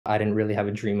I didn't really have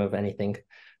a dream of anything,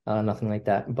 nothing like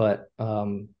that. But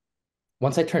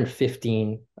once I turned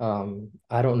 15,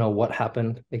 I don't know what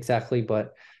happened exactly,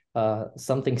 but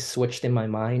something switched in my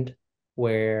mind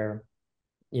where,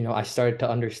 I started to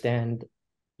understand,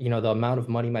 the amount of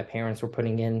money my parents were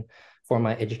putting in for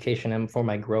my education and for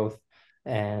my growth.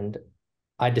 And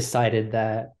I decided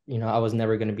that, I was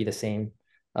never going to be the same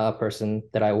person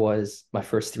that I was my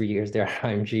first 3 years there at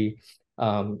IMG.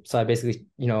 So I basically,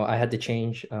 I had to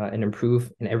change and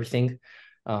improve in everything.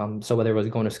 So whether it was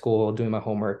going to school, doing my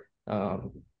homework,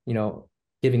 you know,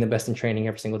 giving the best in training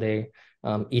every single day,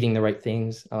 eating the right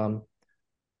things.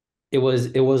 It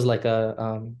was like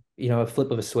a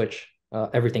flip of a switch.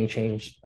 Everything changed